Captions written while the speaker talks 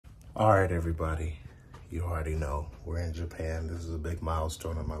All right, everybody, you already know we're in Japan. This is a big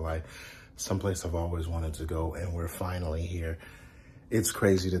milestone in my life. Someplace I've always wanted to go, and we're finally here. It's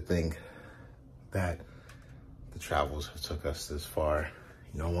crazy to think that the travels have took us this far.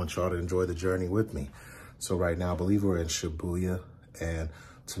 You know, I want y'all to enjoy the journey with me. So right now, I believe we're in Shibuya, and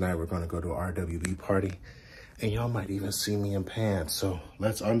tonight we're gonna go to an RWB party, and y'all might even see me in pants. So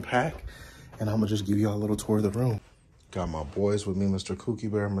let's unpack, and I'm gonna just give y'all a little tour of the room. Got my boys with me, Mr.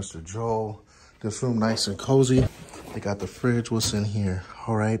 Kookie Bear, Mr. Joel. This room nice and cozy. They got the fridge. What's in here?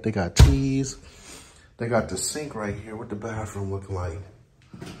 All right, they got teas. They got the sink right here. What the bathroom looking like?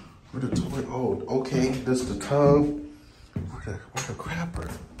 Where the toilet? Oh, okay. This the tub. Where the crapper?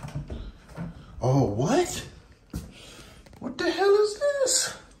 Oh, what? What the hell is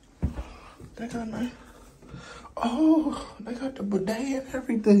this? They got they got the bidet and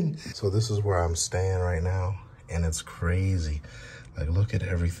everything. So this is where I'm staying right now. And it's crazy. Like, look at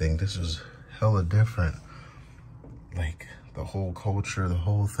everything. This is hella different. Like, the whole culture, the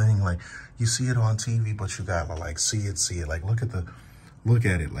whole thing. Like, you see it on TV, but you gotta, like, see it. Like, look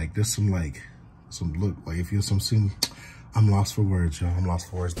at it. Like, there's like, if you're seeing, I'm lost for words, y'all. I'm lost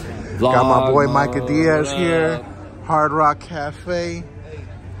for words. Got my boy Micah Diaz here. Hard Rock Cafe.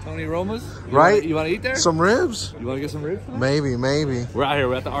 Tony Roma's, right? You want to eat there? Some ribs? You want to get some ribs? Maybe. We're out here.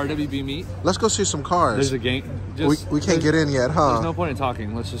 We're at the RWB meet. Let's go see some cars. There's a gang. We can't get in yet, huh? There's no point in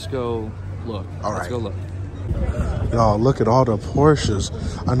talking. Let's just go look. All right. Let's go look. Y'all, look at all the Porsches.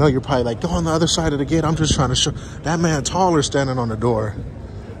 I know you're probably like, go on the other side of the gate. I'm just trying to show. That man taller standing on the door.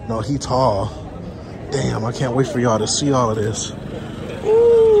 No, he tall. Damn, I can't wait for y'all to see all of this.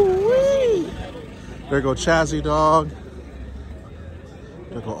 Woo-wee. There go Chazzy Dog.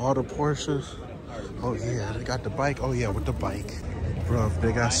 There go all the Porsches. Oh yeah, they got the bike. Oh yeah, with the bike. Bruh,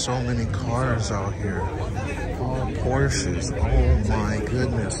 they got so many cars out here. All Porsches. Oh my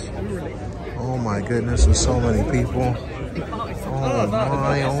goodness. Oh my goodness, there's so many people. Oh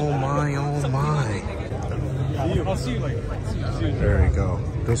my, oh my, oh my. There we go.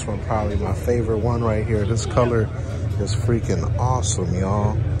 This one probably my favorite one right here. This color is freaking awesome,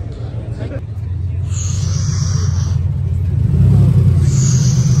 y'all.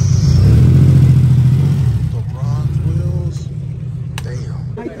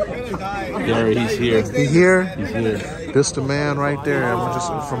 Gary, he's here. He here? He's here. This the man right there. I'm just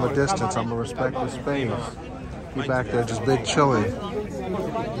from a distance. I'm gonna respect his space. He back there just big chilling.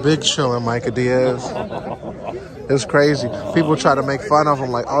 Big chilling, Micah Diaz. It's crazy. People try to make fun of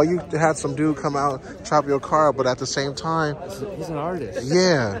him like, oh, you had some dude come out, chop your car up, but at the same time, he's an artist.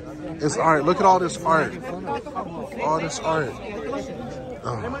 Yeah, it's art. Look at all this art. All this art.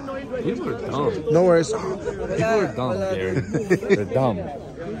 Oh. People are dumb. No worries. People are dumb, Gary. They're dumb.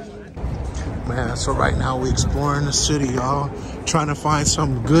 Man, so right now we exploring the city, y'all. Trying to find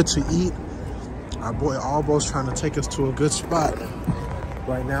something good to eat. Our boy Albo's trying to take us to a good spot.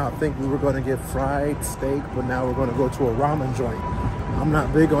 Right now, I think we were going to get fried steak, but now we're going to go to a ramen joint. I'm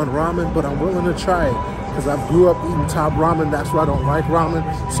not big on ramen, but I'm willing to try it because I grew up eating top ramen. That's why I don't like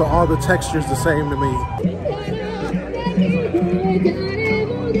ramen. So all the texture's the same to me.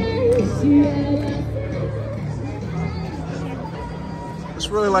 It's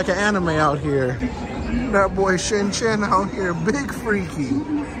really like an anime out here. That boy Shin Chin out here, big freaky.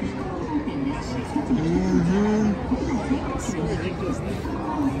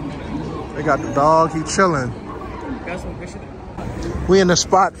 They got the dog, he chilling. We in the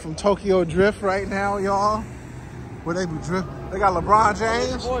spot from Tokyo Drift right now, y'all. Where they be drift? They got LeBron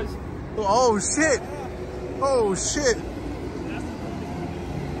James. Oh shit! Oh shit!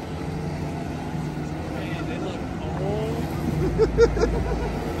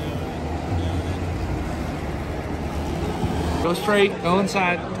 Go straight, go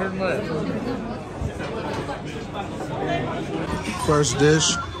inside, turn left. First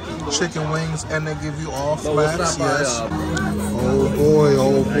dish, chicken wings, and they give you all flats, yes.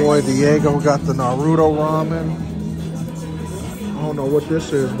 Oh boy, Diego got the Naruto ramen. I don't know what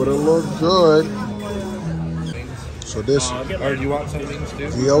this is, but it looks good. So this, Or do you want some wings too?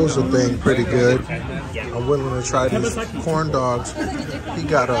 gyoza thing pretty good. I'm willing to try these corn dogs. He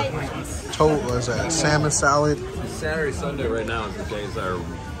got a salmon salad. Saturday, Sunday right now is the days that are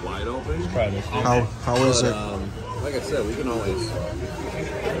wide open. How is it? Like I said, we can always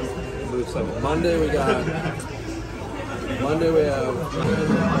move stuff. Monday we have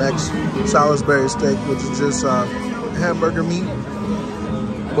Next, Salisbury steak, which is just hamburger meat.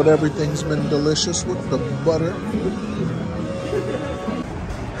 But everything's been delicious with the butter.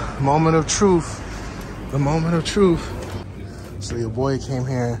 Moment of truth. The moment of truth. So your boy came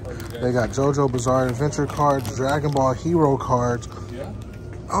here. They got JoJo Bizarre Adventure cards, Dragon Ball Hero cards,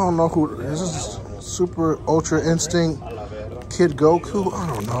 I don't know who, is this Super Ultra Instinct Kid Goku? I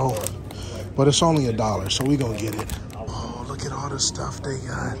don't know. But it's only $1, so we gonna get it. Oh, look at all the stuff they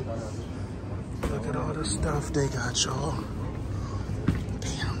got. Look at all the stuff they got, y'all.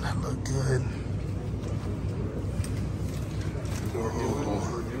 Damn, that look good.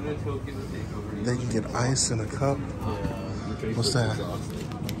 Oh. They can get ice in a cup. What's that?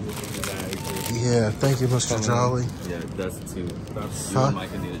 Yeah, thank you, Mr. Jolly. Yeah, that's too. That's huh?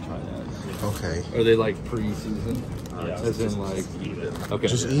 Mike and need to try that. Okay. Are they like pre-season? Yeah, as in like eat it. Okay.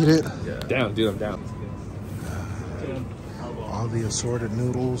 Just eat it. Yeah. Down, dude. I'm down. All the assorted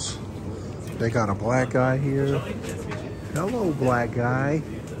noodles. They got a black guy here. Hello, black guy.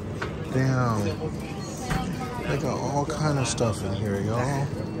 Damn. They got all kind of stuff in here, y'all.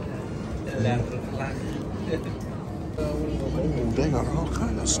 Oh, they got all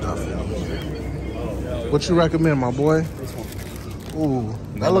kind of stuff in here. What you recommend, my boy? Ooh,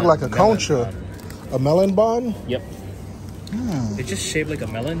 that look like a concha. A melon bun? Yep. It's just shaped like a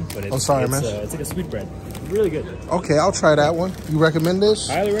melon, but it's, Oh, sorry, it's, man. It's like a sweetbread. Really good. Okay, I'll try that one. You recommend this?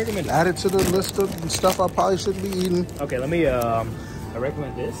 Highly recommend it. Add it to the list of stuff I probably shouldn't be eating. Okay, let me, I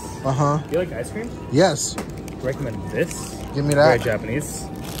recommend this. Uh-huh. Do you like ice cream? Yes. Recommend this. Give me Very that. Japanese.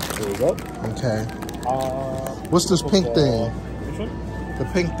 Here we go. Okay. What's this pink thing? Which one? The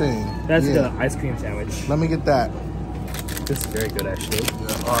pink thing. That's Yeah. the ice cream sandwich. Let me get that. This is very good, actually.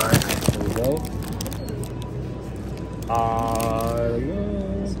 Yeah, all right. Here we go.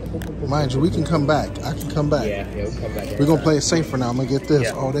 Mind you, we can come back. I can come back. Yeah, we'll come back. We're going to play it safe for now. I'm going to get this.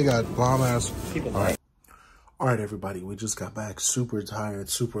 Yeah. Oh, they got bomb-ass. People All right. All right, everybody. We just got back. Super tired,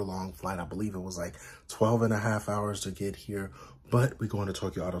 super long flight. I believe it was like 12 and a half hours to get here. But we're going to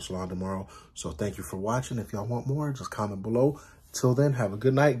Tokyo Auto Salon tomorrow. So thank you for watching. If y'all want more, just comment below. Till then, have a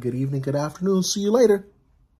good night, good evening, good afternoon. See you later.